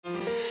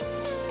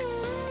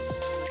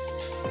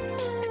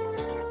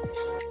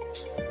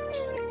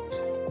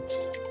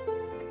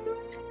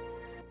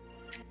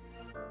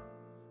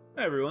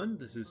Hi everyone,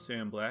 this is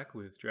Sam Black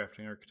with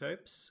Drafting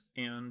Archetypes,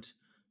 and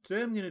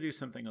today I'm going to do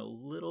something a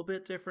little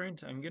bit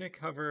different. I'm going to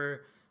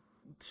cover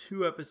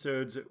two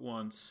episodes at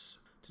once.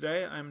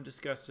 Today I'm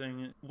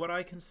discussing what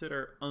I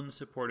consider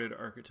unsupported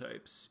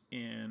archetypes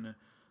in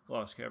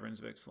Lost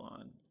Caverns of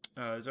Ixalan.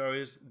 As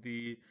always,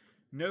 the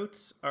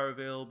notes are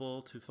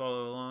available to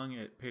follow along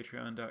at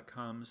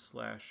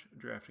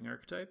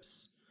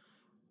patreon.com/draftingarchetypes.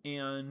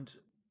 And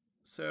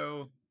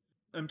so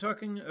I'm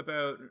talking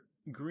about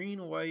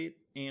green, white,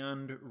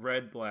 and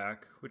red,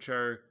 black, which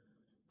are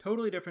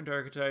totally different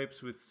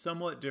archetypes with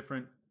somewhat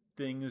different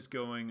things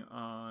going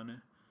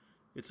on.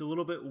 It's a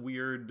little bit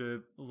weird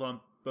to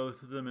lump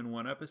both of them in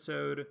one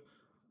episode,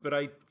 but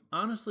I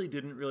honestly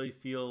didn't really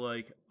feel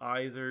like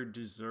either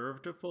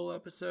deserved a full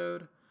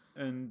episode.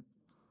 And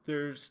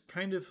there's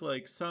kind of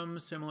like some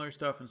similar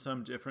stuff and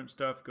some different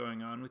stuff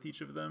going on with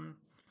each of them.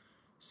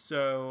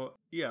 So,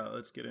 yeah,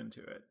 let's get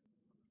into it.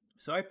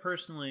 So I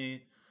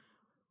personally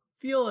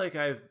feel like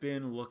I've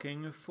been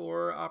looking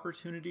for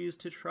opportunities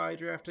to try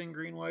drafting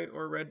green, white,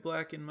 or red,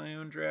 black in my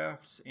own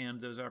drafts, and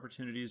those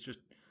opportunities just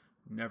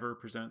never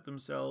present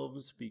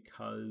themselves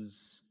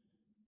because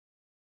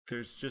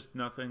there's just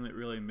nothing that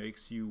really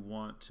makes you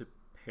want to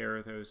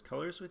pair those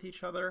colors with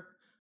each other.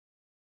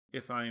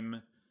 If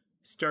I'm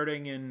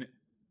starting in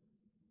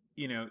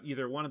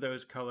either one of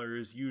those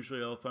colors,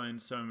 usually I'll find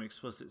some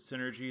explicit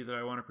synergy that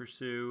I want to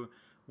pursue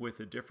with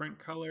a different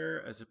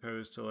color, as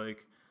opposed to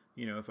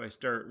if I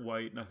start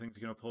white, nothing's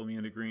going to pull me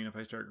into green. If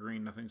I start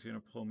green, nothing's going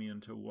to pull me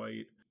into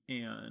white.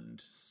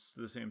 And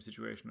the same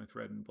situation with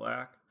red and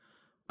black.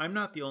 I'm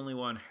not the only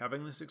one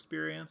having this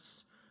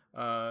experience.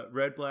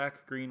 Red,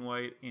 black, green,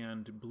 white,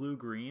 and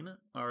blue-green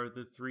are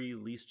the three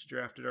least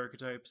drafted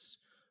archetypes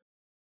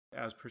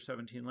as per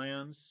 17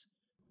 lands.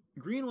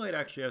 Green-white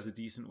actually has a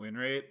decent win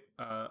rate,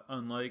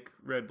 unlike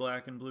red,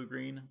 black, and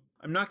blue-green.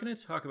 I'm not going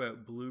to talk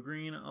about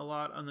blue-green a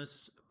lot on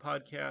this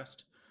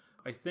podcast.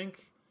 I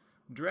think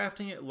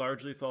drafting it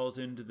largely falls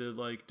into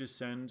the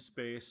descend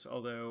space,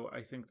 although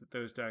I think that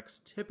those decks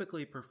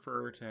typically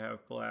prefer to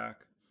have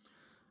black.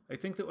 I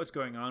think that what's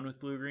going on with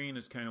blue-green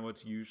is kind of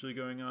what's usually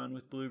going on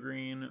with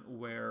blue-green,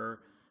 where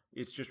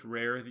it's just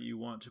rare that you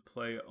want to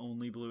play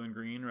only blue and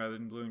green rather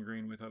than blue and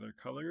green with other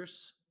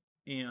colors.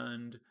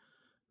 And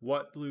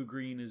what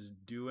blue-green is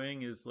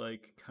doing is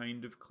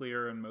kind of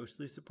clear and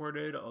mostly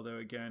supported, although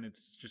again,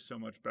 it's just so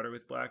much better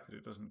with black that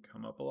it doesn't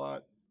come up a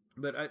lot.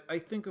 But I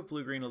think of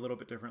blue-green a little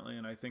bit differently,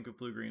 and I think of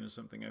blue-green as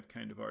something I've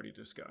kind of already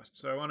discussed.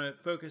 So I want to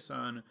focus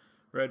on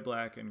red,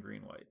 black, and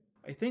green-white.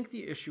 I think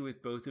the issue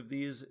with both of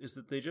these is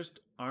that they just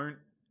aren't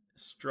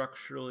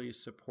structurally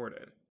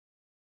supported.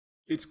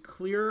 It's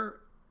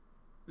clear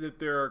that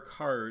there are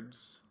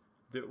cards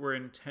that were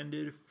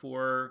intended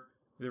for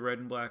the red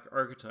and black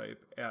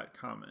archetype at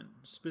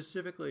common.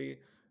 Specifically,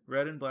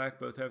 red and black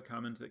both have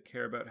commons that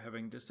care about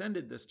having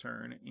descended this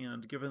turn,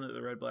 and given that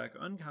the red-black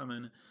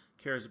uncommon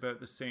cares about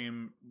the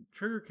same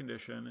trigger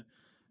condition,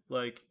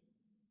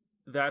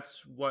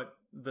 that's what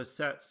the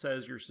set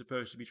says you're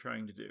supposed to be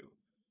trying to do.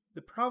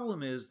 The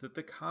problem is that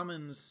the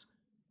commons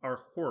are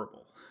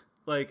horrible.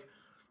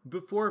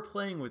 Before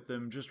playing with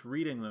them, just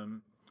reading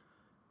them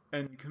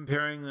and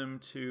comparing them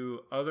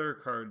to other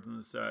cards in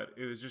the set,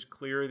 it was just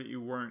clear that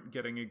you weren't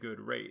getting a good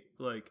rate.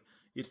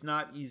 It's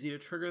not easy to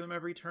trigger them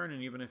every turn,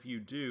 and even if you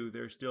do,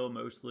 they're still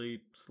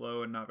mostly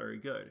slow and not very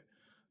good.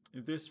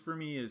 This, for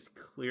me, is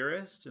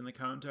clearest in the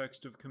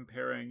context of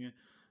comparing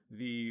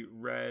the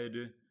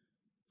red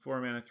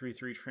 4-mana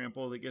 3/3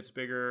 trample that gets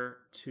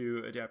bigger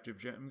to Adaptive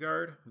Gem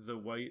Guard, the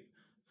white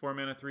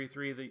 4-mana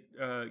 3/3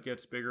 that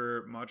gets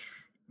bigger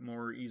much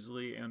more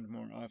easily and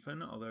more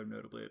often, although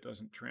notably it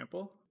doesn't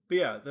trample. But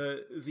yeah,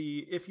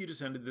 the if you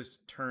descended this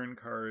turn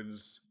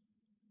cards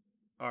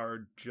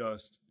are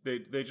just,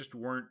 they just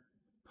weren't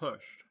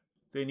pushed.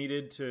 They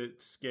needed to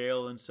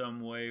scale in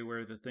some way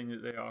where the thing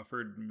that they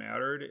offered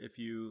mattered if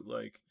you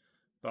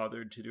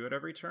bothered to do it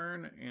every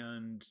turn,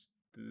 and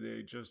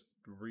they just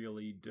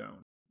really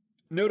don't.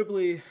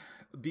 Notably,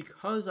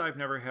 because I've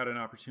never had an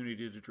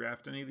opportunity to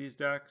draft any of these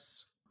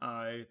decks,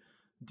 I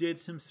did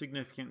some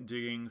significant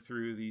digging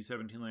through the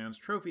 17 Lands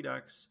trophy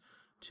decks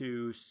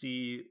to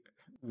see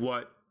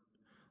what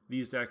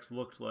these decks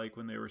looked like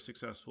when they were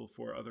successful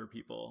for other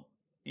people.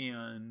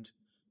 And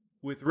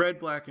with red,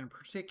 black in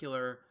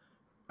particular,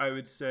 I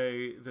would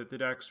say that the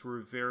decks were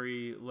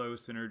very low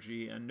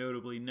synergy and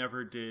notably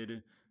never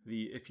did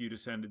the if you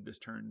descended this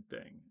turn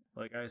thing.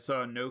 I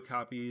saw no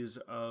copies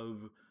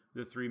of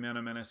the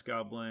 3-mana Menace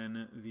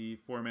Goblin, the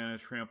 4-mana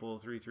Trample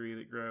 3/3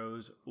 that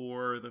grows,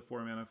 or the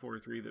 4-mana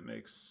 4/3 that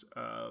makes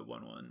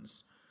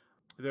 1/1s.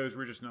 Those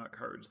were just not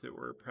cards that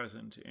were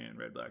present in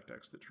red-black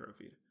decks that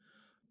trophied.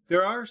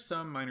 There are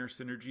some minor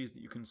synergies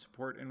that you can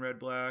support in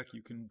red-black.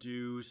 You can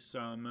do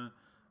some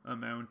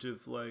amount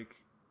of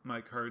my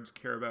cards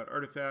care about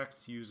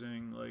artifacts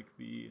using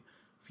the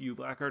few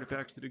black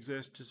artifacts that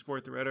exist to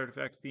support the red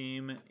artifact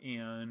theme,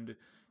 and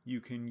you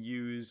can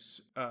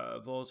use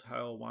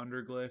Volatile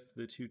Wanderglyph,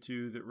 the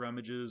 2/2 that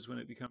rummages when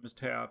it becomes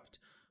tapped,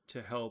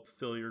 to help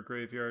fill your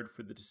graveyard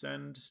for the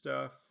descend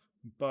stuff.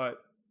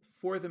 But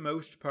for the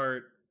most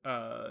part,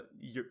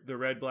 the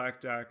red-black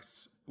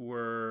decks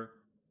were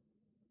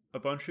a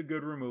bunch of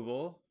good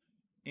removal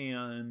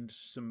and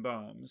some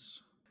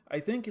bombs. I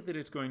think that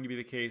it's going to be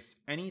the case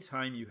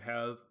anytime you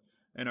have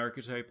an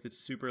archetype that's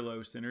super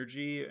low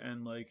synergy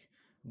and like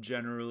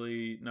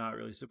generally not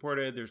really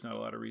supported, there's not a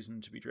lot of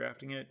reason to be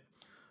drafting it.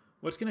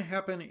 What's going to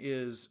happen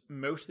is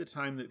most of the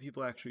time that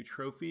people actually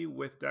trophy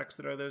with decks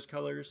that are those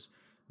colors,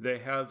 they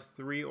have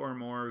 3 or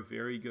more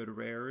very good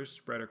rares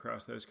spread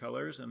across those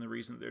colors, and the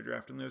reason that they're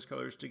drafting those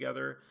colors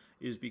together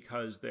is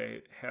because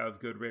they have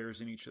good rares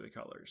in each of the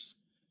colors.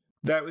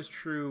 That was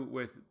true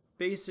with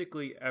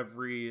basically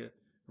every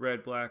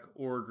red, black,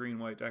 or green,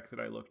 white deck that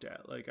I looked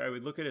at. Like, I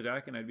would look at a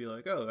deck and I'd be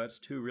like, oh, that's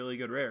 2 really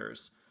good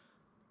rares.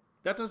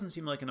 That doesn't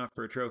seem like enough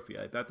for a trophy.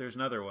 I bet there's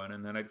another one.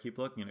 And then I'd keep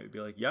looking and it would be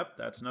like, yep,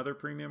 that's another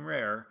premium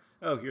rare.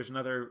 Oh, here's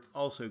another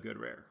also good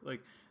rare.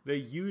 Like, they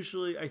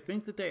usually, I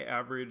think that they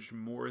average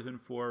more than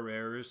 4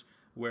 rares,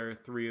 where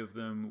 3 of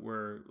them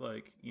were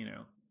like,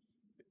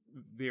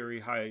 very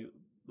high,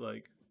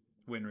 like,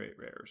 win rate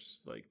rares,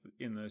 like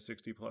in the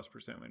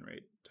 60+% win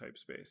rate type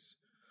space.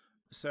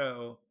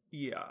 So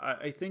yeah,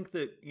 I think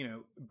that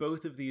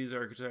both of these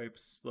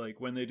archetypes, like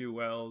when they do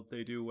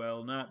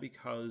well not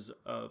because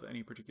of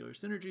any particular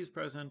synergies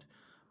present,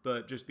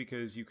 but just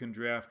because you can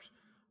draft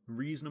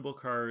reasonable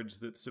cards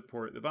that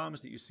support the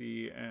bombs that you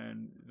see,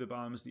 and the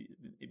bombs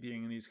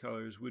being in these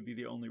colors would be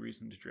the only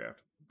reason to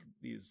draft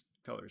these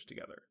colors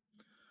together.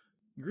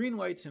 Green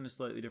white's in a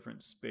slightly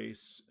different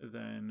space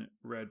than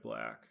red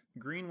black.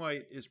 Green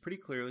white is pretty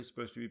clearly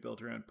supposed to be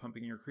built around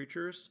pumping your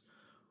creatures,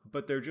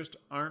 but there just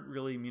aren't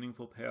really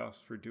meaningful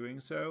payoffs for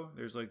doing so.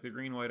 There's like the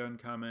green white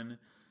uncommon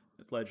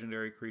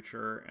legendary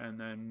creature, and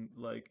then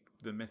like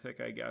the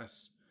mythic, I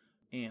guess,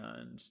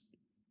 and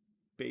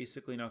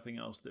basically nothing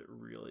else that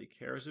really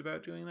cares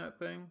about doing that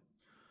thing.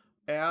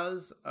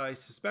 As I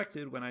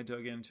suspected when I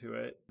dug into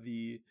it,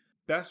 the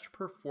best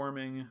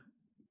performing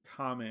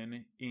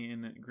common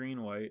in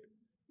green white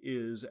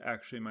is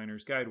actually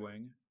Miner's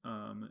Guidewing,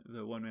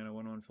 the 1-mana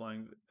 1/1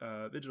 flying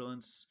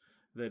vigilance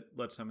that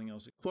lets something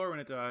else explore when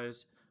it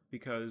dies,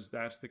 because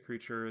that's the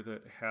creature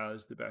that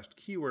has the best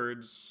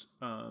keywords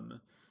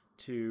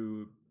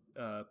to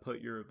put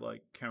your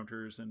like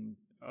counters and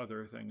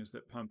other things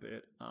that pump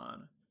it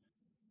on.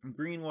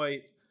 Green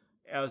white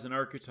as an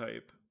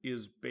archetype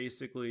is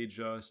basically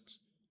just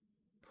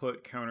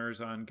put counters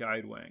on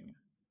Guidewing,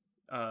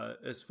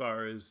 as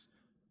far as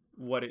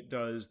what it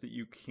does that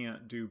you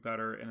can't do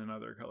better in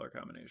another color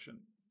combination.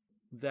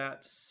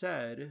 That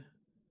said,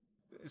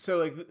 so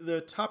like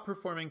the top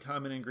performing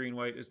common in green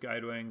white is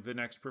Guidewing. The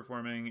next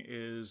performing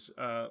is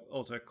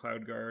Ultec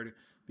Cloudguard,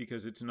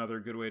 because it's another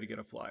good way to get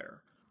a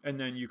flyer. And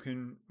then you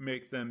can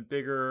make them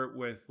bigger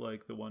with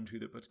like the 1/2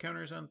 that puts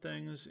counters on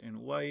things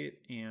in white,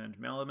 and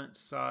Malamute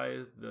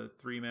Scythe, the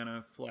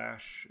 3-mana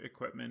flash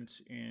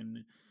equipment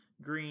in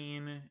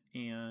green,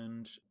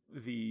 and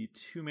the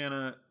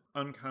 2-mana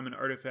uncommon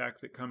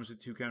artifact that comes with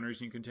 2 counters,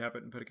 and you can tap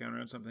it and put a counter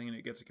on something, and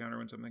it gets a counter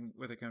when something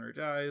with a counter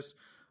dies.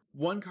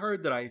 One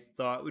card that I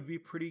thought would be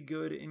pretty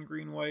good in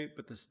green white,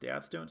 but the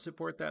stats don't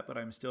support that, but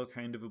I'm still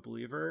kind of a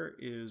believer,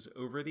 is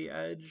Over the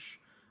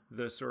Edge,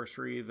 the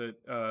sorcery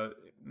that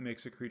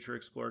makes a creature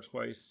explore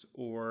twice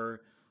or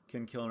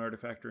can kill an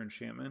artifact or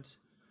enchantment.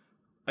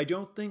 I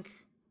don't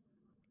think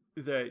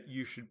that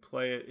you should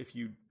play it if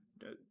you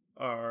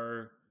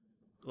are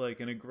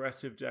like an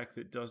aggressive deck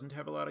that doesn't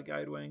have a lot of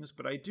Guidewings,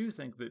 but I do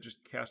think that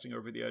just casting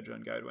Over the Edge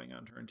on Guidewing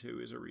on turn 2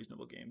 is a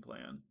reasonable game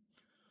plan.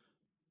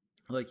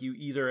 Like, you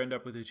either end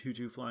up with a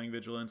 2/2 flying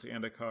vigilance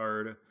and a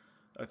card,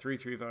 a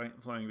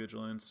 3/3 flying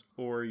vigilance,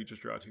 or you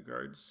just draw 2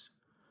 cards,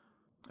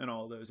 and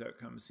all those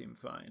outcomes seem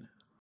fine.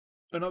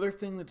 Another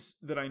thing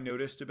that I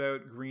noticed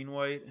about green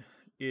white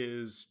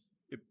is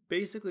it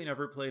basically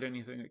never played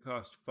anything that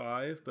cost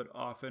 5, but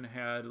often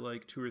had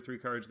like 2 or 3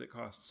 cards that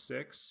cost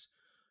 6.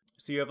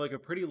 So you have like a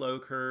pretty low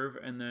curve,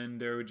 and then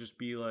there would just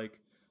be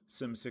like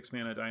some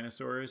 6-mana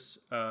dinosaurs,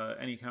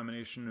 any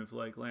combination of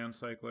like Land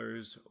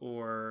Cyclers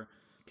or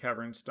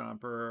Cavern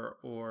Stomper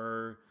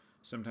or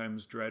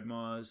sometimes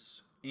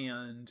Dreadmaws,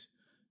 and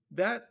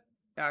that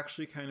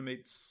actually kind of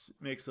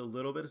makes a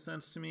little bit of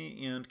sense to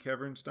me. And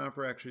Cavern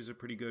Stomper actually is a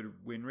pretty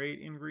good win rate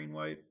in green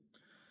white.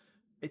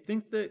 I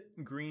think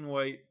that green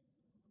white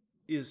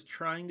is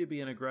trying to be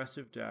an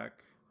aggressive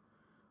deck,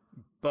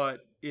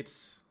 but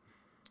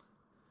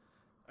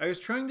I was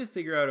trying to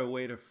figure out a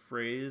way to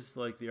phrase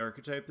like the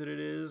archetype that it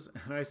is,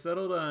 and I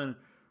settled on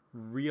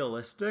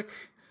realistic.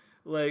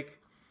 Like,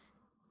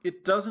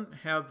 it doesn't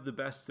have the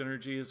best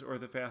synergies or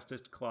the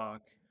fastest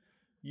clock.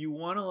 You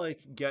want to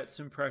like get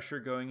some pressure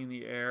going in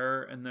the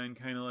air and then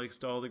kind of like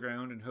stall the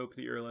ground and hope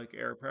that your like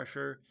air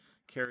pressure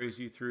carries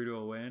you through to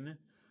a win.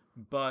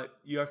 But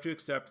you have to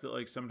accept that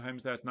like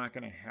sometimes that's not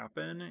going to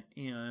happen,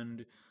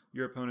 and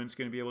your opponent's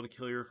going to be able to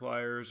kill your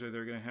flyers, or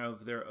they're going to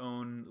have their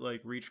own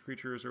like reach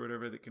creatures or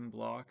whatever that can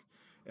block,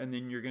 and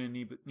then you're going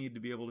to need to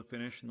be able to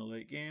finish in the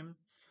late game.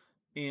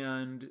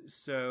 And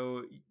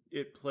so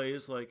it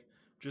plays like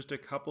just a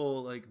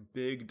couple like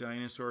big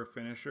dinosaur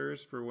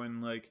finishers for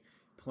when like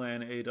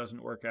plan A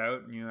doesn't work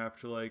out and you have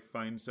to like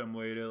find some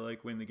way to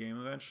like win the game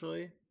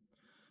eventually.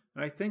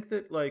 And I think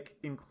that like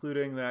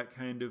including that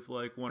kind of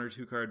like 1 or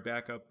 2 card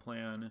backup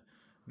plan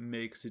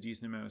makes a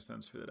decent amount of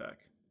sense for the deck.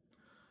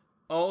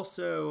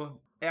 Also,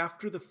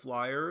 after the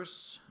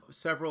flyers,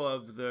 several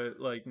of the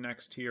like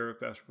next tier of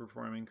best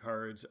performing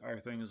cards are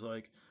things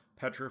like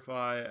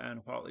Petrify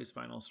and Huatli's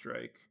Final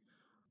Strike,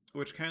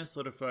 which kind of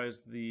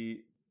solidifies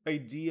the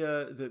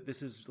idea that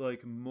this is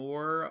like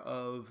more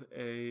of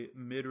a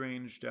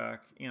mid-range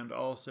deck, and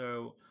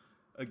also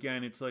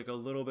again it's like a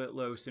little bit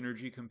low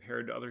synergy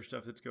compared to other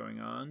stuff that's going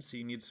on, so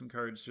you need some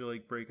cards to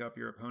like break up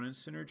your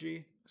opponent's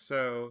synergy.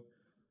 So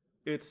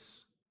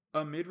it's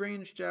a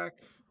mid-range deck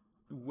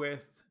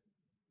with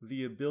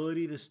the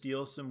ability to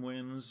steal some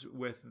wins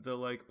with the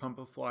like pump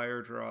a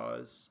flyer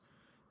draws,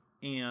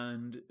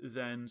 and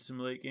then some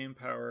late game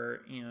power,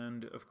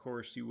 and of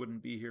course you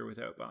wouldn't be here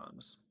without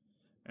bombs.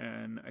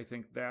 And I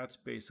think that's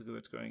basically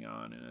what's going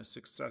on in a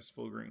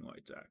successful green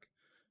white deck.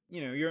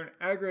 You know, you're an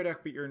aggro deck,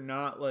 but you're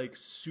not like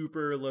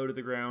super low to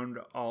the ground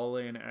all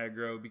in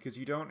aggro because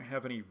you don't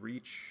have any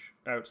reach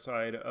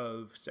outside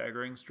of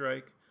Staggering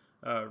Strike.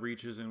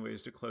 Reaches in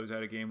ways to close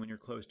out a game when you're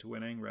close to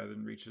winning, rather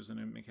than reaches in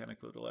a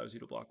mechanic that allows you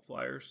to block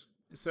flyers.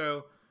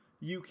 So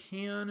you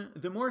can,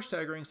 the more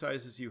staggering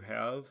sizes you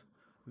have,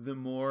 the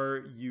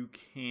more you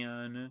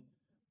can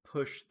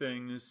push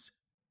things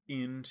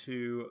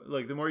into,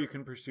 like, the more you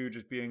can pursue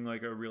just being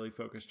like a really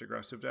focused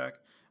aggressive deck.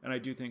 And I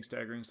do think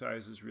staggering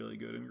size is really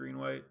good in green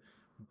white.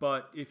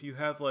 But if you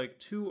have like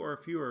 2 or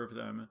fewer of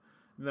them,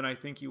 then I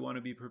think you want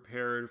to be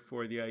prepared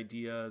for the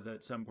idea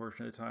that some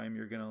portion of the time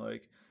you're going to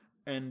like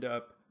end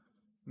up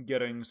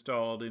getting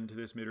stalled into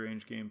this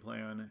mid-range game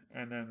plan,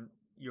 and then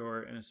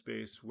you're in a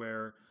space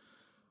where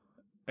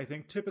I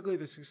think typically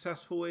the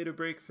successful way to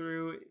break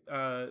through,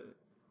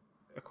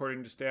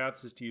 according to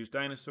stats, is to use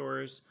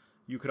dinosaurs.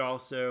 You could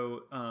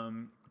also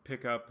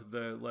pick up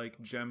the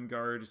like Gem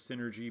Guard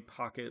synergy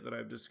pocket that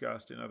I've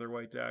discussed in other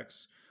white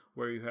decks,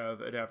 where you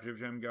have Adaptive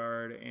Gem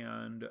Guard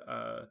and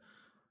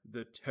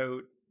the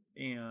Tote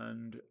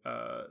and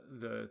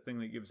the thing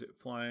that gives it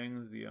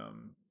flying, the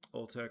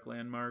Oltec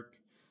Landmark,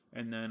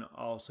 and then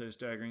also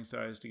Staggering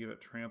Size to give it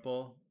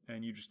trample,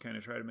 and you just kind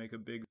of try to make a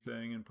big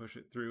thing and push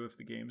it through if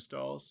the game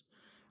stalls.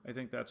 I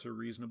think that's a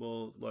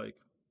reasonable like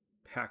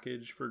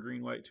package for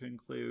green white to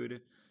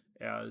include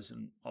as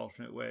an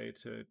alternate way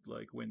to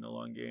like win the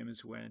long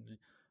games when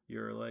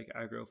your like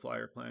aggro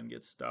flyer plan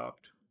gets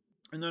stopped.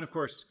 And then of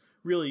course,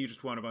 really you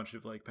just want a bunch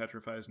of like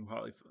Petrifies and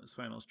Huatli's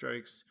Final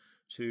Strikes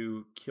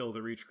to kill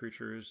the reach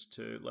creatures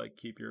to like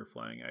keep your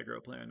flying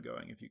aggro plan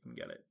going if you can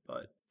get it.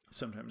 But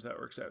sometimes that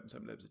works out and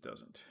sometimes it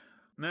doesn't.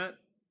 And that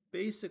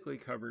basically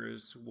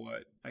covers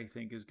what I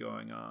think is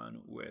going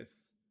on with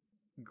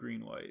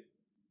green white.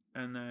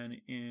 And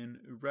then in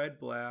red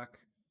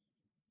black,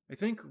 I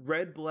think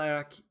red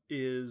black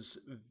is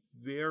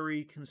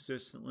very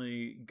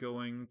consistently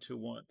going to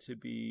want to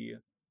be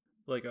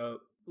like a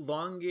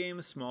long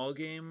game, small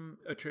game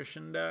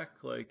attrition deck.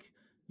 Like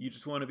you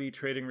just want to be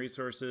trading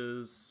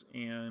resources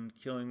and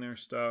killing their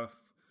stuff.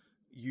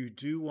 You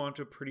do want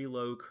a pretty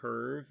low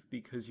curve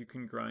because you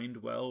can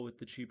grind well with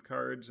the cheap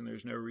cards, and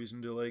there's no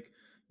reason to like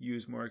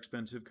use more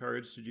expensive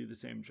cards to do the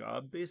same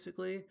job,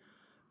 basically.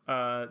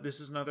 This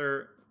is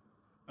another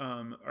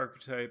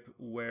archetype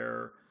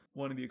where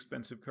one of the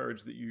expensive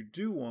cards that you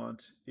do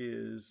want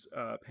is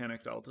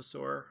Panicked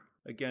Altasaur.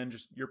 Again,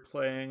 just you're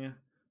playing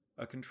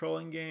a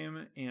controlling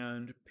game,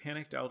 and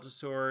Panicked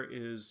Altasaur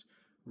is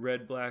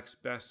red-black's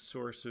best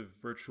source of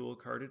virtual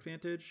card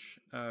advantage.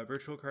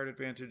 Virtual card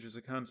advantage is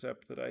a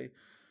concept that I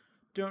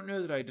don't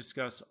know that I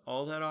discuss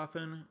all that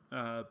often,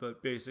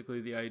 but basically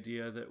the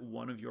idea that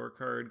one of your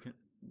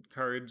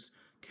cards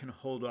can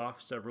hold off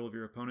several of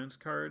your opponent's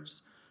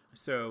cards.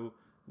 So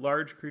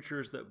large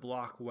creatures that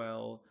block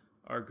well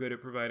are good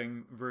at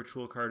providing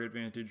virtual card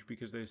advantage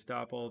because they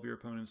stop all of your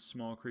opponent's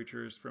small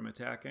creatures from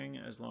attacking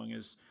as long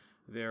as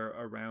they're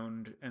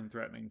around and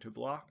threatening to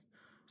block.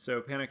 So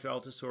Panicked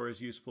Altasaur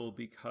is useful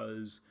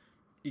because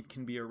it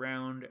can be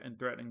around and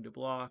threatening to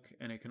block,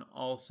 and it can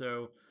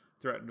also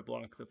threaten to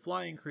block the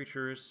flying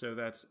creatures, so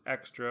that's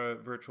extra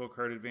virtual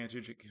card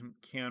advantage it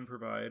can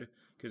provide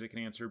because it can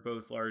answer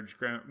both large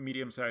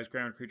medium-sized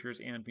ground creatures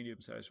and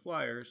medium-sized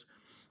flyers.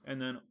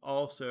 And then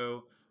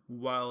also,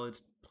 while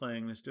it's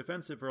playing this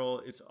defensive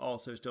role, it's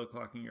also still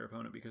clocking your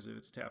opponent because of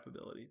its tap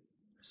ability.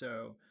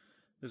 So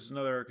this is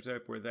another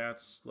archetype where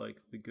that's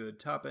like the good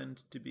top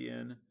end to be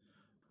in.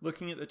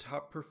 Looking at the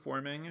top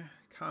performing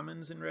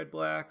commons in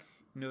red-black,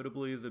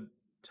 notably the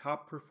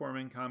top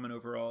performing common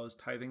overall is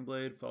Tithing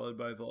Blade, followed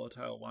by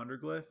Volatile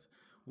Wanderglyph,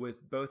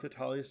 with both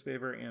Atalia's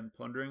Favor and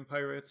Plundering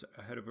Pirates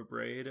ahead of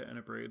Abrade, and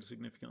Abrade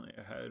significantly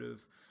ahead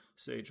of,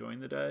 say, Join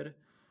the Dead.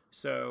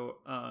 So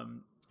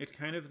it's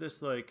kind of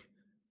this like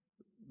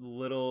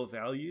little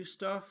value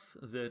stuff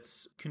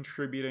that's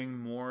contributing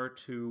more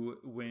to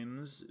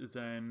wins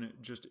than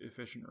just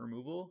efficient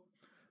removal.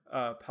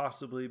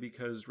 Possibly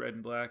because red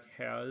and black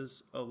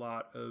has a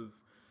lot of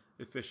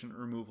efficient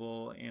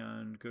removal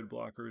and good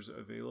blockers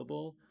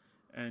available.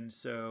 And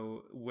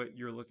so what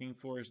you're looking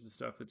for is the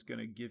stuff that's going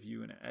to give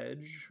you an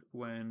edge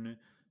when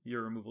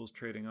your removal is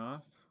trading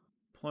off.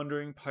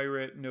 Plundering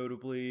Pirate,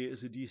 notably,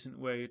 is a decent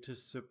way to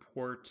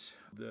support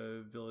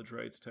the Village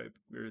Rights type,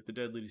 or the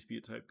Deadly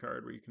Dispute type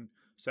card, where you can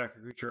sack a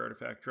creature,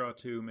 artifact, draw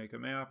two, make a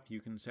map. You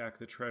can sack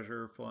the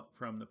treasure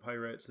from the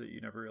pirate so that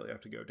you never really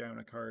have to go down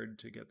a card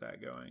to get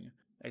that going.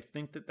 I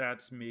think that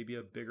that's maybe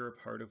a bigger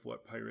part of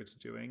what Pirate's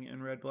doing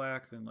in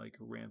Red-Black than, like,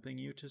 ramping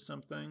you to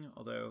something,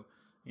 although,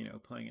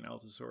 playing an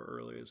Altasaur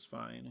early is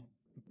fine.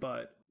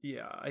 But,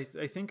 yeah, I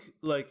think,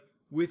 like,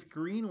 with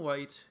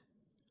Green-White,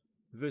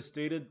 the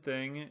stated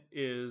thing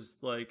is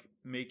like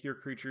make your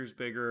creatures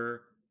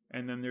bigger,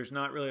 and then there's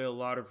not really a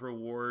lot of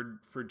reward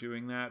for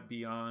doing that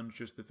beyond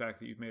just the fact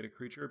that you've made a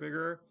creature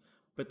bigger.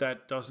 But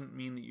that doesn't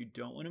mean that you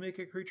don't want to make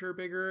a creature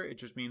bigger. It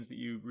just means that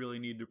you really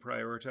need to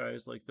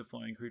prioritize like the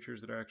flying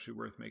creatures that are actually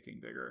worth making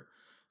bigger.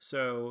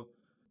 So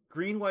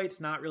green white's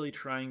not really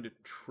trying to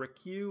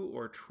trick you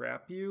or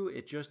trap you.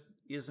 It just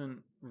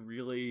isn't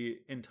really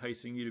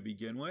enticing you to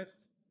begin with.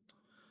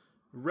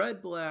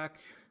 Red black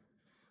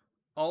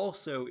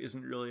also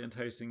isn't really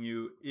enticing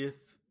you if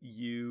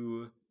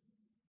you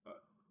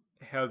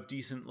have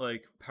decent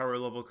like power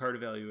level card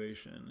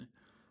evaluation.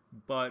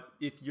 But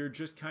if you're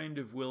just kind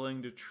of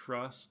willing to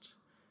trust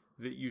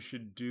that you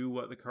should do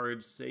what the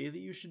cards say that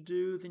you should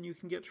do, then you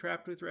can get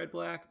trapped with red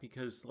black,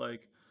 because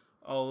like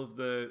all of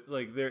the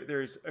like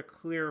there's a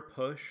clear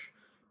push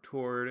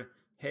toward,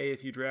 hey,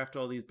 if you draft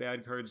all these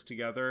bad cards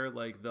together,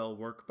 like they'll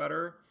work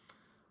better.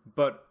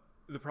 But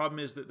the problem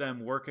is that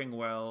them working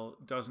well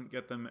doesn't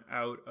get them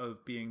out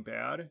of being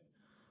bad.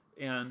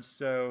 And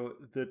so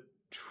the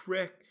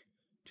trick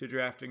to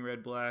drafting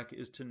red black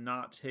is to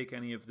not take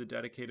any of the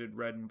dedicated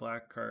red and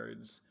black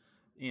cards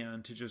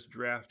and to just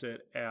draft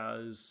it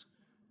as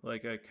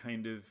like a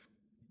kind of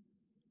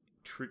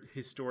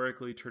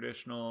historically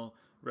traditional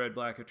red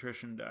black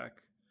attrition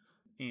deck,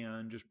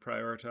 and just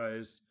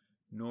prioritize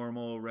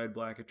normal red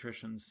black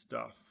attrition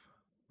stuff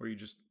where you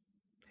just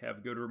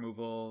have good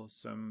removal,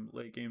 some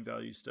late game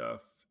value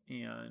stuff,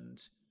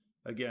 and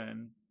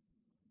again,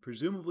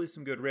 presumably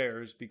some good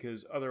rares,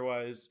 because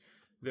otherwise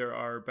there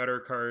are better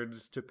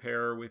cards to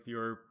pair with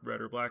your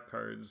red or black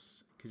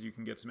cards because you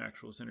can get some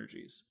actual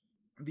synergies.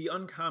 The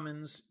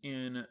uncommons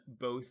in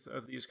both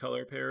of these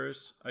color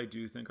pairs I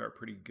do think are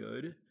pretty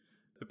good.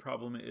 The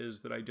problem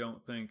is that I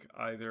don't think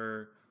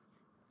either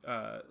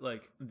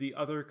like the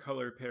other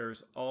color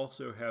pairs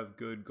also have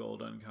good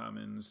gold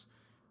uncommons,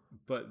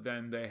 but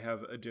then they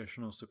have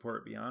additional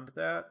support beyond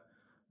that,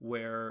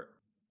 where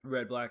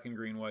red, black, and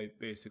green, white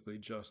basically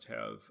just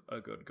have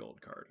a good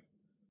gold card.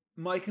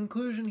 My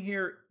conclusion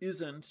here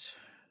isn't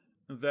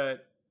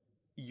that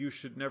you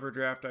should never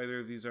draft either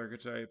of these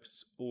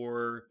archetypes,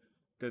 or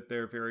that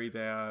they're very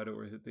bad,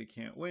 or that they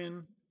can't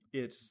win.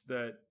 It's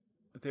that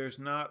there's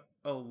not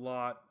a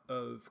lot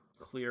of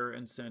clear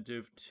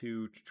incentive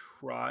to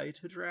try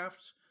to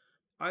draft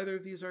either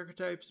of these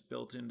archetypes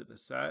built into the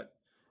set.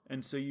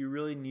 And so you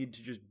really need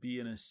to just be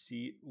in a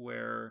seat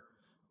where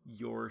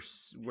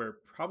where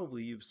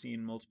probably you've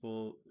seen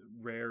multiple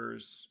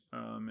rares,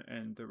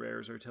 and the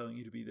rares are telling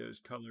you to be those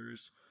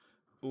colors,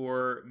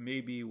 or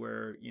maybe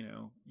where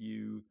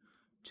you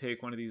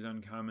take one of these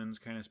uncommons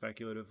kind of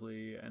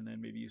speculatively, and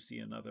then maybe you see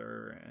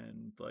another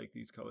and like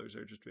these colors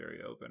are just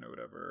very open or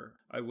whatever.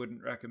 I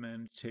wouldn't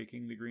recommend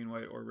taking the green,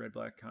 white, or red,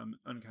 black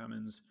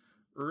uncommons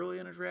early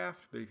in a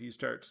draft, but if you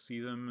start to see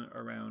them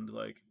around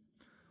like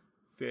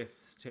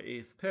 5th to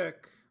 8th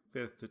pick,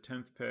 5th to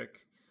 10th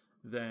pick,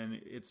 then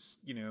it's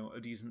a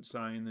decent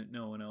sign that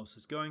no one else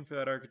is going for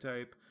that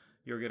archetype.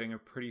 You're getting a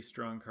pretty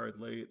strong card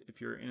late.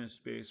 If you're in a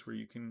space where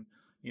you can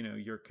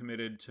you're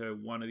committed to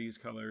one of these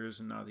colors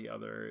and not the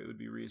other, it would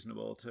be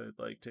reasonable to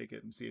like take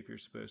it and see if you're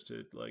supposed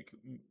to like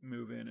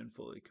move in and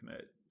fully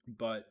commit.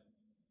 But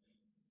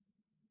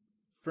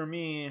for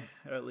me,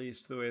 at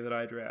least, the way that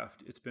I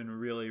draft, it's been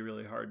really,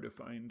 really hard to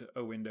find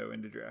a window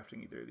into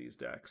drafting either of these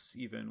decks,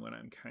 even when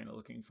I'm kind of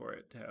looking for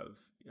it to have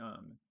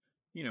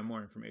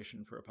more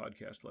information for a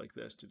podcast like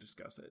this to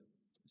discuss it.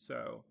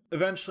 So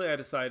eventually I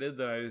decided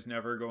that I was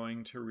never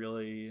going to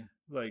really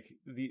like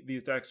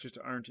these decks just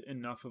aren't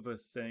enough of a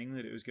thing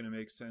that it was going to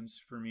make sense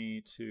for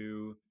me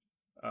to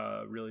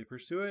really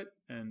pursue it.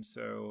 And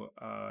so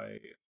I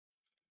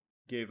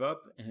gave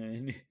up,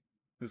 and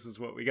this is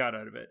what we got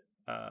out of it.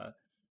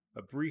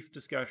 A brief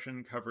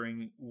discussion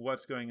covering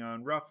what's going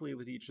on roughly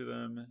with each of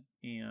them,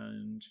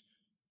 and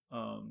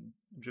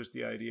just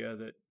the idea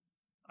that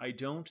I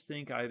don't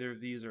think either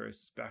of these are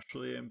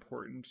especially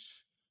important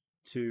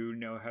to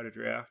know how to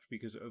draft,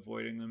 because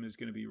avoiding them is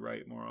going to be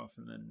right more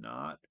often than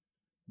not.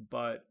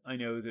 But I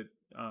know that,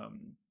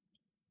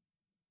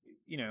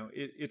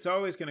 it's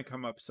always going to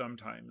come up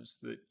sometimes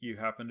that you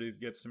happen to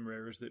get some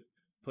rares that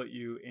put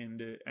you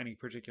into any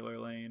particular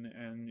lane,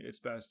 and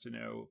it's best to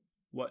know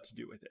what to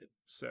do with it.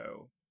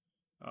 So,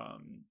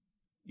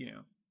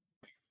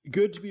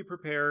 good to be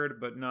prepared,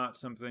 but not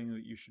something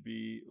that you should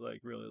be like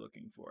really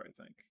looking for, I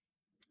think.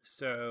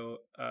 So,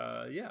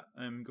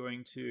 I'm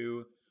going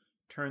to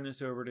turn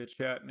this over to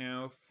chat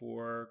now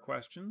for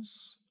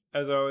questions.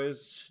 as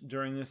always,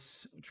 during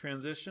this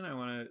transition, I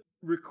want to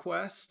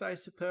request, I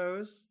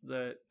suppose,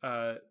 that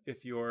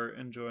if you're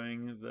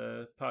enjoying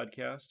the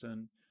podcast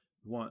and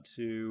want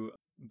to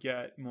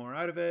get more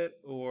out of it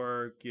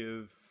or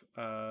give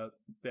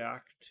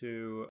back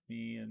to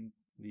me and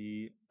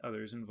the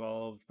others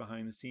involved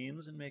behind the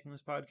scenes in making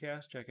this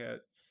podcast, check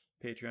out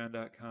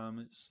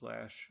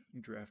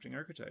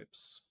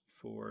patreon.com/draftingarchetypes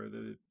for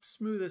the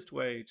smoothest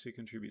way to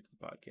contribute to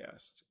the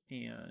podcast.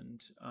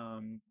 And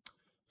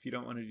if you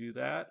don't want to do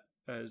that,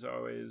 as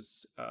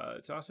always,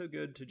 it's also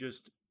good to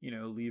just,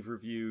 leave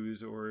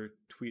reviews or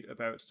tweet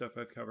about stuff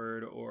I've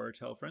covered or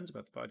tell friends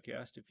about the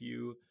podcast if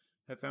you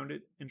have found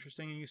it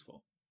interesting and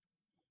useful.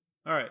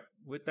 All right,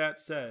 with that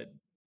said,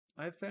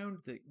 I've found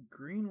that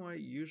green-white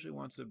usually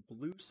wants a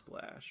blue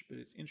splash, but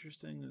it's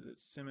interesting that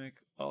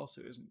Simic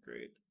also isn't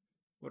great.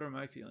 What are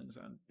my feelings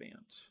on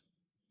Bant?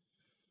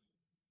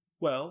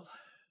 Well,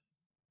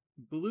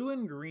 blue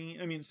and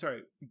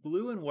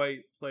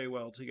white play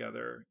well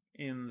together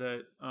in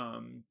that,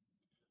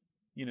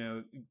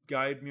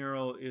 Guide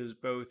Mural is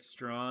both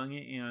strong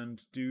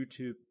and due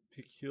to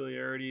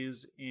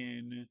peculiarities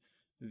in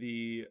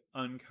the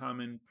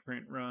uncommon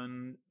print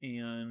run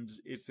and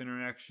its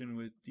interaction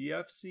with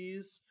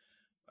DFCs,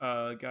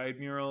 Guide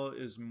Mural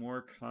is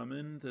more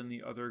common than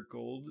the other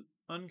gold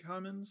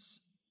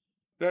uncommons.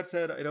 That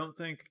said, I don't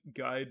think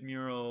Guide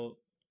Mural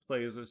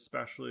plays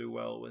especially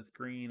well with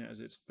green as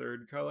its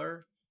third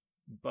color,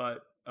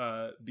 but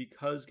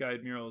because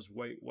Guide Mural is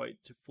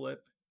white to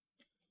flip,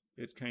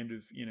 it's kind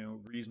of,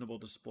 reasonable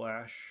to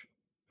splash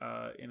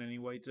in any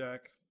white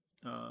deck,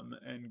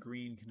 and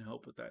green can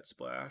help with that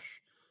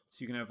splash.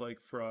 So you can have like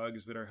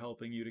frogs that are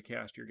helping you to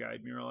cast your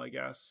Guide Mural, I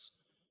guess.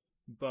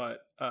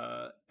 But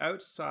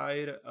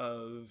outside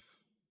of,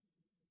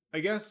 I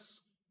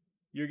guess,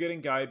 you're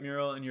getting Guide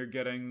Mural and you're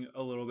getting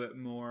a little bit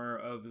more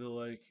of the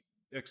like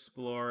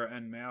explore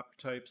and map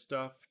type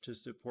stuff to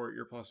support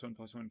your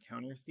 +1/+1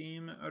 counter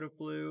theme out of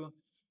blue,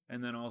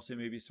 and then also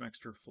maybe some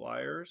extra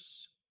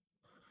flyers.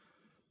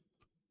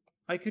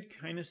 I could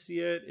kind of see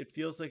it. It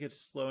feels like it's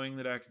slowing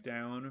the deck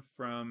down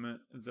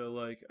from the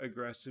like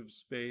aggressive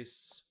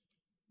space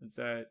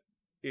that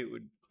it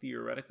would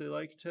theoretically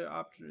like to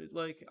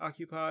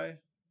occupy.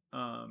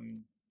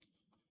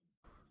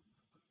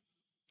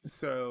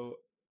 So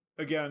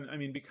again, I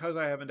mean, because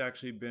I haven't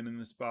actually been in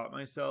the spot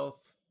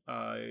myself,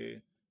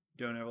 I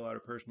don't have a lot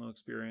of personal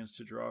experience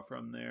to draw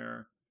from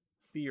there.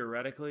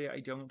 Theoretically, I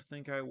don't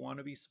think I want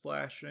to be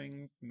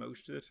splashing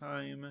most of the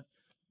time,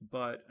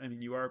 but I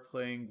mean, you are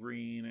playing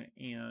green,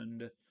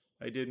 and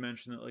I did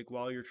mention that like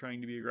while you're trying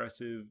to be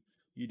aggressive,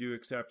 you do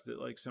accept that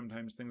like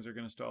sometimes things are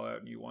going to stall out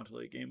and you want to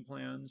late game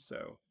plan,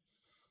 so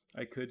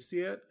I could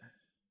see it.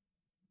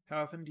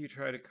 How often do you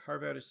try to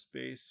carve out a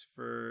space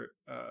for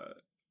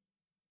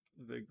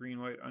the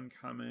green-white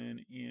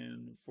uncommon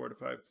in 4 to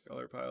 5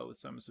 color pile with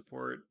some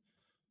support?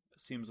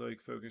 Seems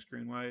like focused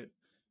green-white.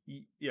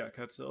 Yeah,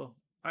 Cutsil.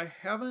 I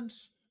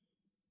haven't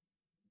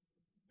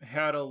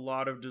had a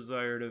lot of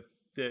desire to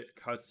fit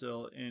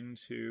Cutsil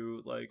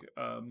into like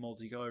a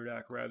multicolor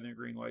deck rather than a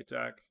green-white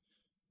deck,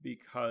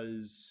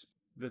 because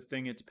the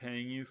thing it's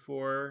paying you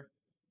for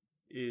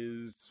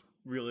is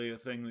really a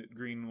thing that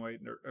green and white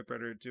are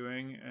better at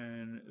doing,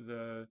 and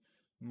the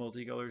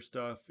multicolor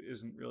stuff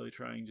isn't really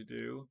trying to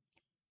do.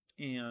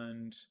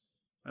 And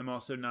I'm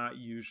also not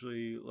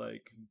usually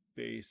like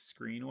base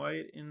green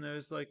white in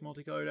those like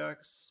multicolor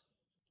decks.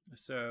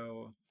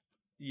 So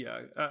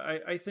yeah,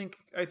 I think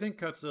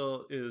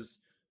Cutsil is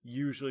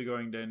usually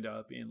going to end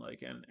up in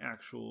like an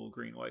actual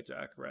green white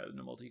deck rather than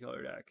a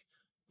multicolor deck,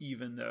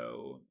 even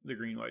though the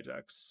green white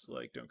decks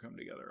like don't come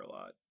together a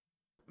lot.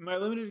 My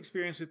limited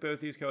experience with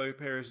both these color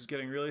pairs is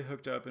getting really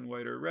hooked up in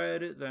white or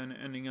red, then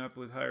ending up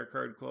with higher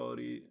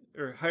quality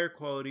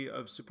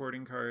of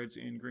supporting cards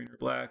in green or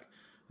black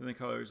than the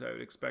colors I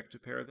would expect to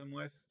pair them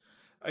with.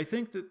 I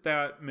think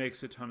that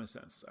makes a ton of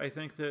sense. I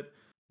think that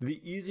the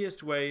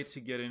easiest way to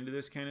get into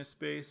this kind of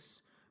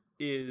space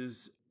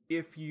is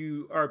if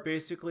you are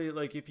basically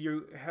like, if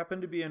you happen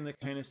to be in the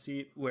kind of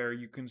seat where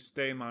you can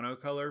stay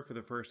monocolor for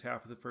the first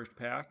half of the first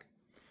pack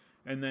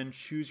and then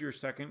choose your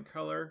second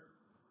color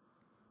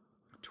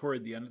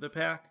toward the end of the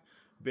pack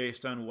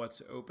based on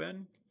what's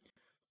open.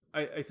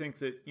 I think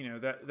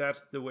that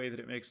that's the way that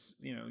it makes,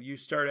 you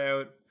start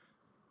out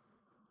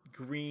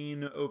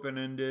green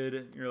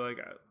open-ended. You're like,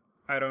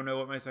 I don't know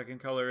what my second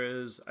color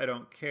is. I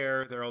don't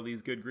care. There are all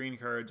these good green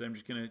cards. I'm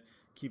just going to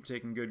keep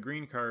taking good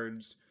green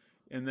cards.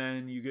 And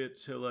then you get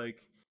to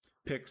like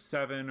pick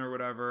 7 or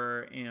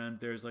whatever, and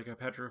there's like a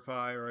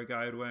Petrify or a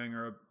Guidewing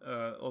or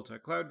a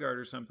Ulta Cloud Guard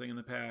or something in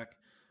the pack.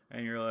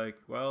 And you're like,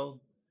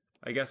 well,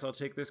 I guess I'll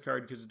take this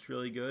card because it's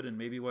really good, and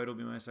maybe white will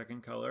be my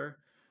second color.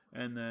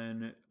 And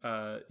then,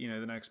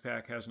 the next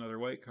pack has another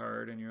white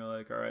card, and you're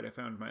like, all right, I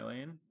found my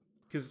lane.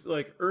 Because,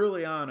 like,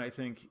 early on, I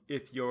think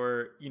if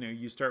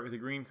you start with a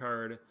green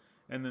card,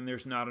 and then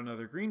there's not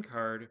another green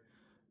card,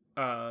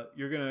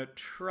 you're going to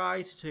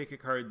try to take a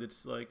card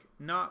that's, like,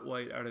 not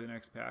white out of the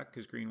next pack,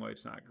 because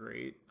green-white's not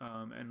great.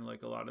 And,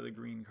 like, a lot of the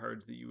green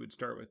cards that you would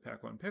start with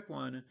pack 1, pick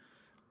 1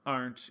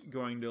 aren't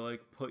going to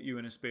like put you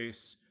in a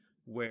space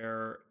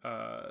where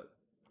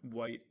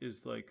white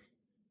is like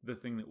the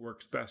thing that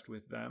works best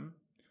with them.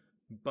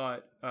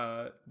 But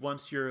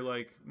once you're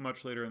like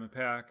much later in the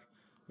pack,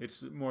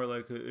 it's more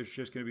like it's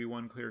just going to be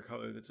one clear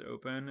color that's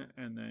open,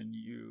 and then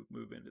you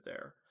move into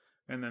there.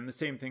 And then the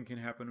same thing can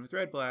happen with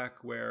red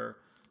black, where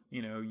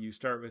you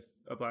start with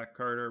a black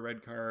card or a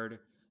red card,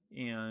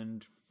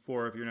 and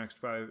four of your next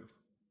five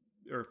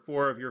or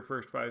four of your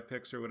first five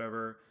picks or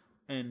whatever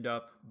end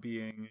up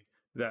being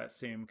that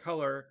same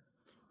color,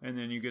 and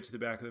then you get to the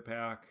back of the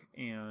pack,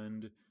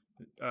 and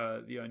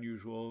the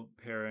unusual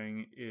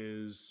pairing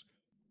is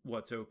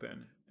what's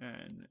open,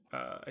 and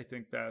I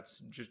think that's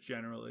just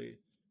generally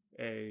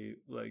a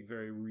like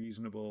very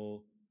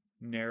reasonable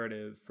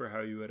narrative for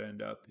how you would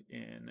end up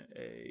in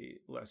a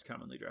less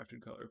commonly drafted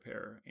color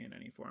pair in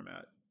any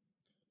format.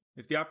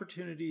 If the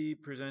opportunity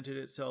presented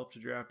itself to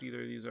draft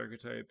either of these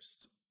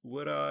archetypes,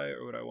 would I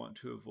or would I want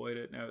to avoid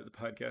it now that the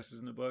podcast is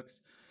in the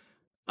books?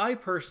 I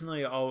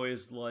personally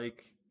always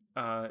like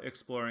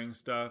exploring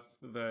stuff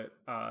that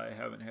I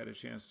haven't had a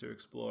chance to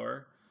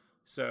explore.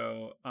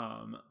 So,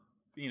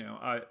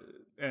 I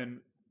and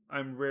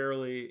I'm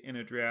rarely in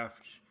a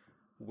draft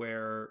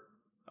where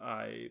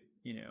I,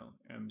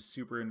 am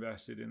super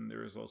invested in the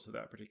results of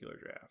that particular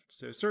draft.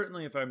 So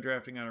certainly, if I'm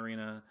drafting on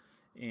Arena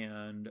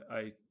and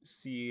I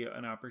see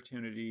an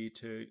opportunity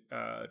to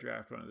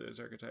draft one of those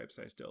archetypes,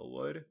 I still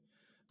would.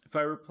 If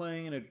I were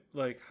playing in a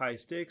like high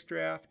stakes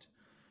draft,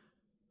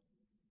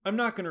 I'm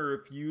not going to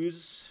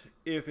refuse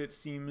if it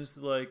seems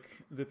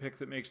like the pick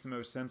that makes the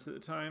most sense at the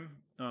time.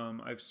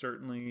 I've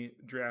certainly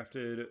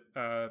drafted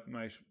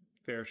my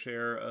fair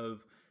share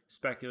of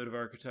speculative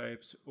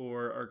archetypes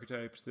or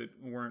archetypes that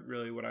weren't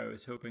really what I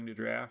was hoping to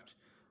draft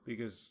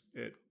because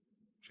it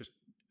just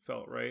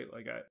felt right.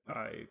 Like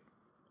I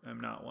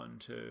am not one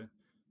to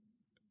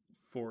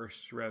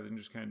force rather than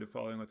just kind of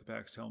following what the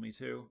packs tell me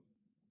to.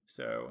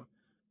 So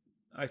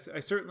I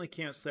certainly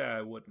can't say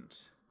I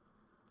wouldn't.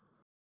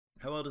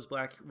 How well does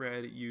Black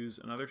Red use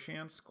Another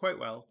Chance? Quite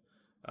well.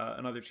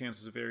 Another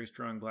Chance is a very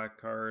strong black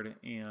card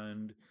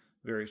and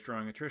very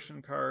strong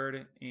attrition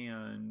card,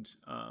 and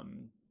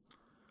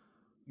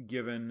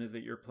given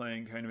that you're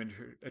playing kind of an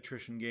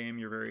attrition game,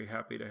 you're very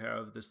happy to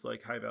have this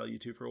like high value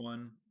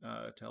 2-for-1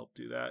 to help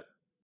do that.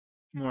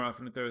 More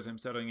often with those, I'm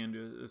settling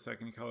into the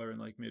second color in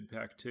like mid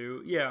pack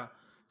 2. Yeah,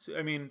 so,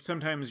 I mean,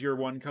 sometimes your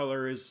one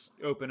color is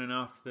open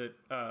enough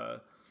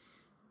that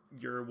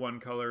you're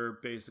one color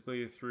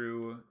basically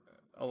through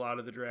a lot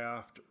of the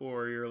draft,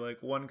 or you're like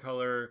one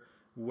color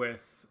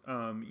with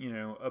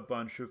a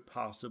bunch of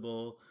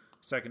possible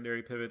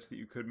secondary pivots that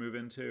you could move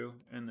into,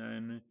 and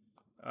then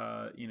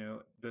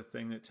the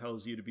thing that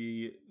tells you to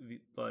be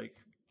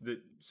that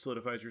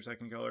solidifies your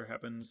second color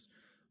happens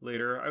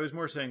later. I was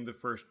more saying the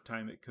first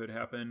time it could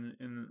happen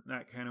in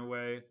that kind of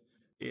way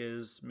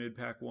is mid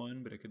pack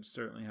 1, but it could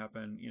certainly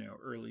happen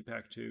early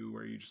pack 2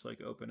 where you just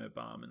like open a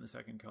bomb in the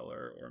second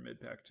color, or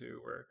mid pack 2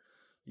 where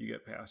you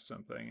get past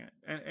something.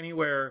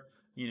 Anywhere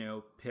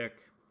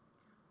pick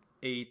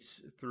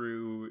 8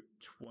 through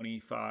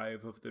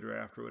 25 of the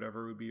draft or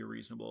whatever would be a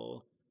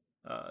reasonable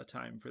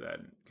time for that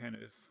kind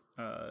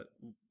of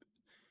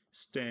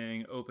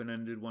staying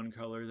open-ended one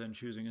color, then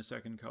choosing a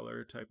second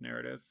color type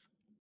narrative.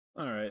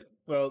 All right.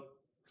 Well,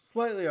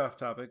 slightly off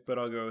topic, but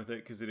I'll go with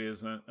it because it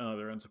is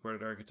another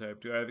unsupported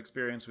archetype. Do I have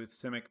experience with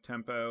Simic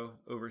Tempo,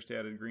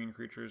 overstated green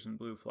creatures, and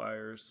blue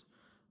flyers,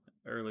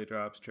 early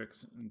drops,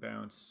 tricks, and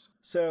bounce?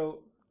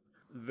 So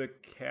the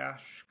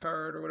cash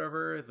card or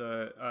whatever,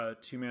 the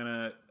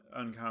 2-mana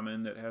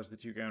uncommon that has the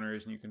 2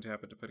 counters and you can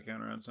tap it to put a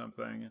counter on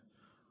something,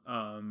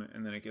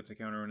 and then it gets a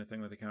counter on a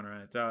thing with a counter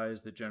on it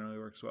dies, that generally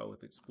works well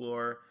with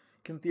Explore,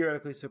 can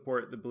theoretically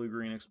support the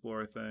blue-green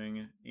Explore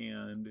thing,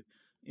 and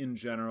in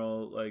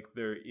general, like,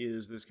 there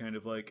is this kind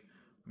of like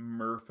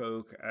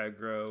merfolk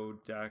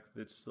aggro deck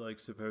that's like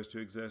supposed to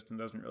exist and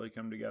doesn't really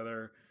come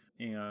together,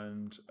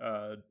 and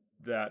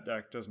that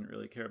deck doesn't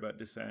really care about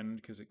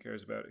Descend because it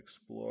cares about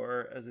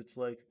Explore as its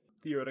like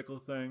theoretical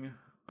thing.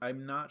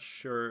 I'm not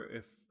sure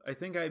if I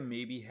think I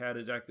maybe had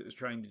a deck that was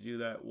trying to do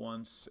that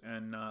once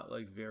and not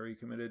like very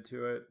committed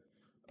to it.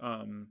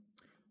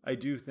 I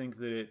do think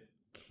that it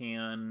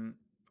can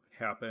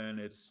happen.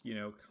 It's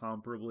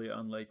comparably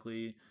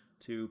unlikely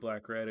to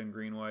black red and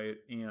green white,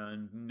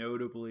 and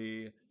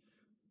notably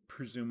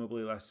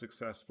presumably less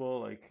successful.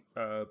 Like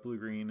blue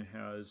green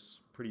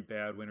has pretty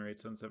bad win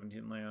rates on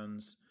 17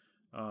 lands.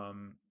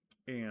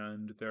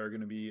 And there are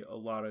going to be a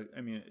lot of,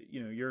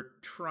 you're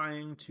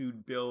trying to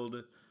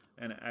build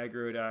an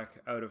aggro deck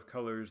out of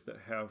colors that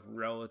have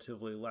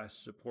relatively less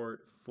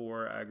support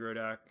for aggro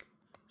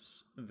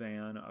decks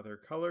than other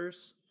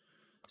colors.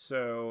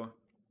 So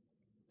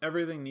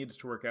everything needs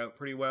to work out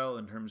pretty well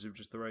in terms of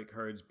just the right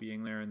cards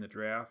being there in the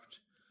draft.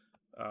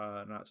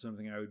 Not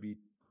something I would be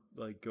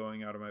like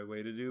going out of my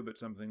way to do, but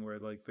something where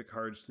like the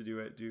cards to do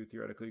it do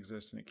theoretically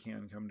exist and it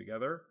can come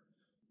together.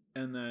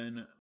 And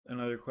then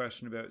another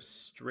question about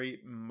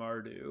straight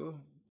Mardu.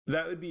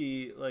 That would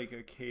be like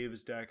a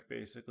Caves deck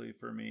basically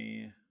for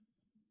me.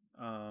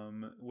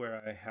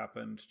 where I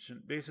happened to...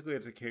 Basically,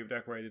 it's a cave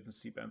deck where I didn't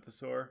see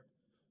Benthesor.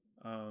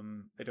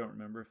 I don't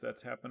remember if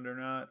that's happened or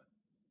not.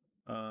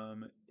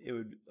 It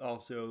would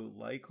also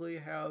likely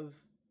have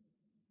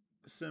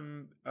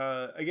some...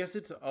 I guess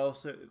it's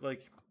also,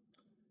 like...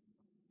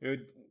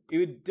 It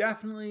would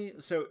definitely...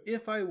 So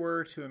if I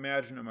were to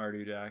imagine a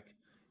Mardu deck,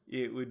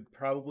 it would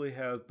probably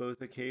have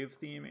both a cave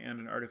theme and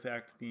an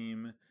artifact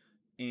theme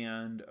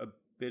and a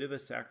bit of a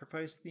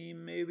sacrifice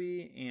theme,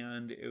 maybe,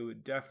 and it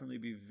would definitely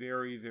be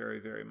very, very,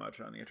 very much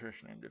on the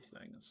attrition end of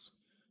things.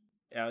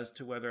 As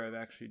to whether I've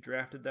actually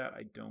drafted that,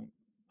 I don't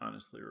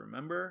honestly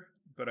remember,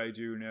 but I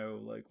do know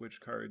like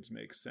which cards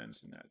make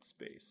sense in that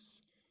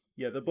space.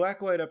 Yeah, the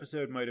black-white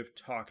episode might have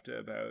talked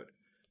about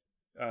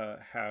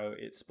how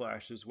it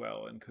splashes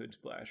well and could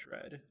splash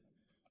red.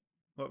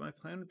 What my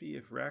plan would be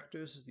if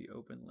Rakdos is the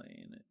open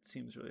lane. It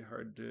seems really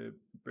hard to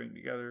bring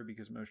together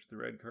because most of the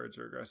red cards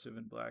are aggressive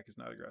and black is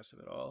not aggressive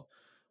at all.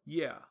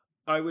 Yeah,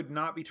 I would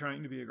not be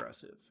trying to be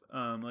aggressive.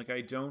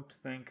 I don't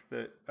think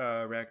that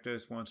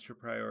Rakdos wants to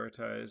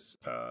prioritize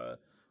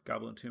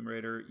Goblin Tomb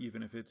Raider,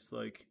 even if it's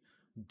like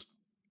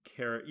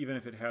even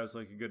if it has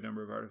like a good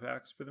number of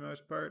artifacts for the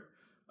most part.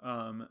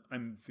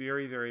 I'm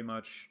very, very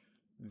much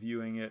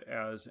viewing it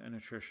as an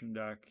attrition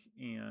deck,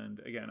 and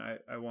again,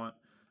 I want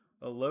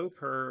a low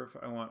curve.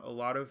 I want a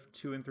lot of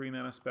 2 and 3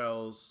 mana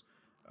spells.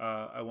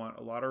 I want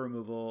a lot of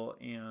removal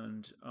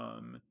and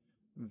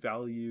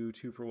value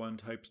 2-for-1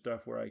 type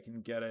stuff where I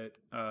can get it.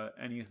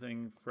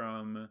 Anything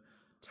from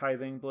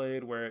Tithing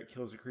Blade, where it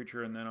kills a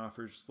creature and then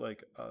offers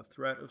like a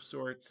threat of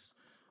sorts,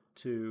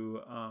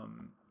 to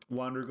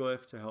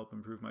Wanderglyph to help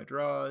improve my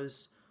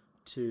draws,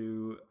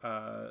 to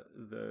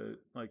the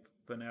like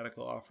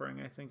Fanatical Offering,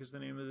 I think is the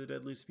name of the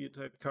Deadly Dispute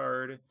type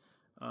card.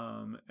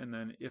 And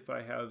then if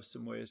I have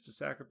some ways to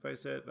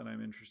sacrifice it, then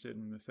I'm interested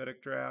in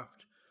Mephitic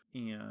Draft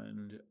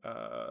and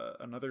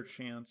Another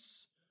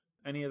Chance,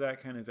 any of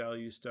that kind of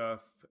value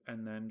stuff,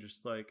 and then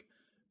just like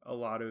a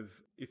lot of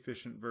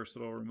efficient,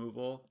 versatile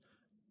removal.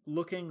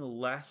 Looking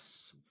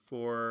less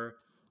for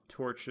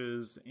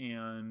torches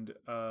and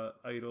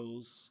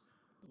idols,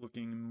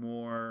 looking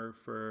more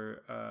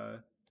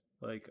for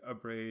like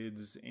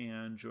Abrades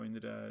and Join the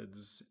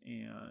Deads,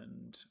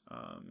 and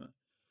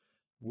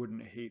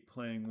wouldn't hate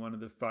playing one of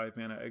the 5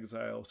 mana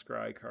exile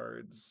scry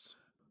cards.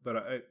 But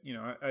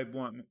I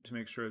want to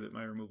make sure that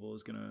my removal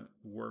is going to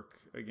work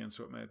against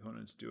what my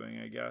opponent's doing,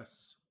 I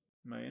guess.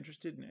 Am I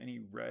interested in any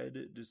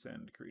red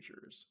Descend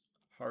creatures?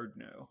 Hard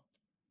no.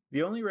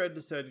 The only red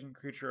Descend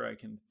creature I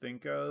can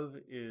think of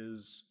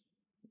is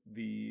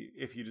the,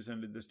 if you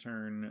descended this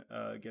turn,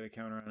 get a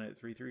counter on it,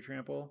 3/3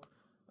 trample.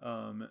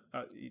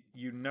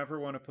 You never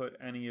want to put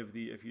any of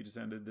the if you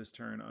descended this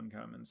turn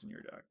uncommons in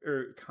your deck,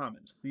 or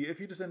commons. The if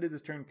you descended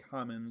this turn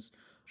commons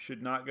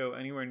should not go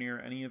anywhere near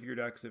any of your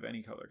decks of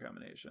any color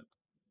combination.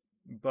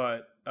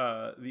 But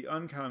the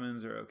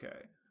uncommons are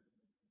okay.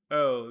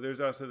 Oh, there's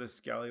also the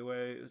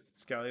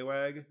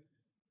Scallywag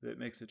that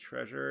makes a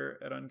treasure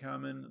at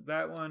uncommon.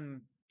 That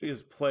one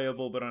is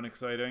playable but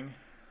unexciting.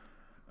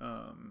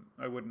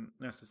 I wouldn't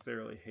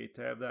necessarily hate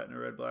to have that in a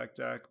red-black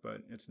deck,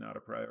 but it's not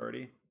a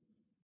priority.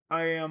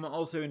 I am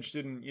also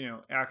interested in,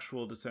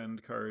 actual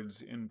Descend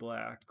cards in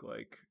black,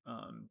 like,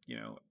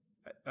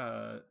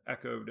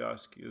 Echo of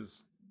Dusk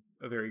is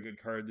a very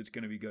good card that's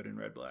going to be good in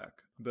red-black.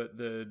 But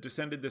the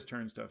Descended this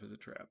turn stuff is a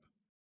trap.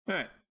 All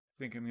right, I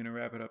think I'm going to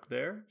wrap it up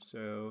there.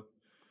 So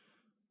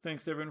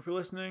thanks, everyone, for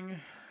listening.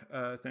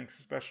 Thanks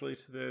especially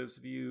to those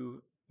of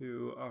you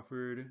who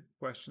offered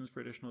questions for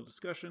additional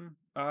discussion.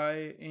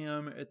 I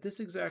am, at this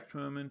exact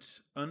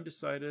moment,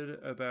 undecided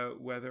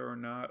about whether or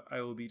not I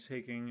will be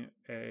taking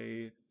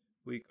a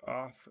week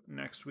off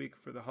next week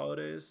for the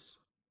holidays.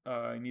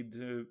 I need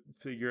to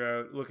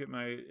look at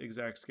my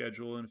exact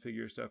schedule and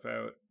figure stuff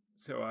out.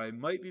 So I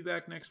might be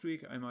back next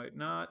week, I might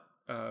not.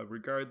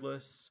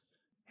 Regardless,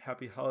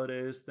 happy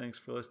holidays, thanks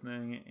for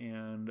listening,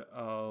 and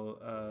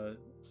I'll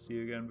see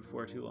you again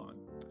before too long.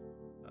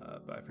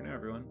 Bye for now,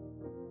 everyone.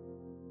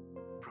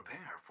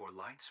 Prepare for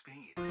light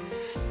speed.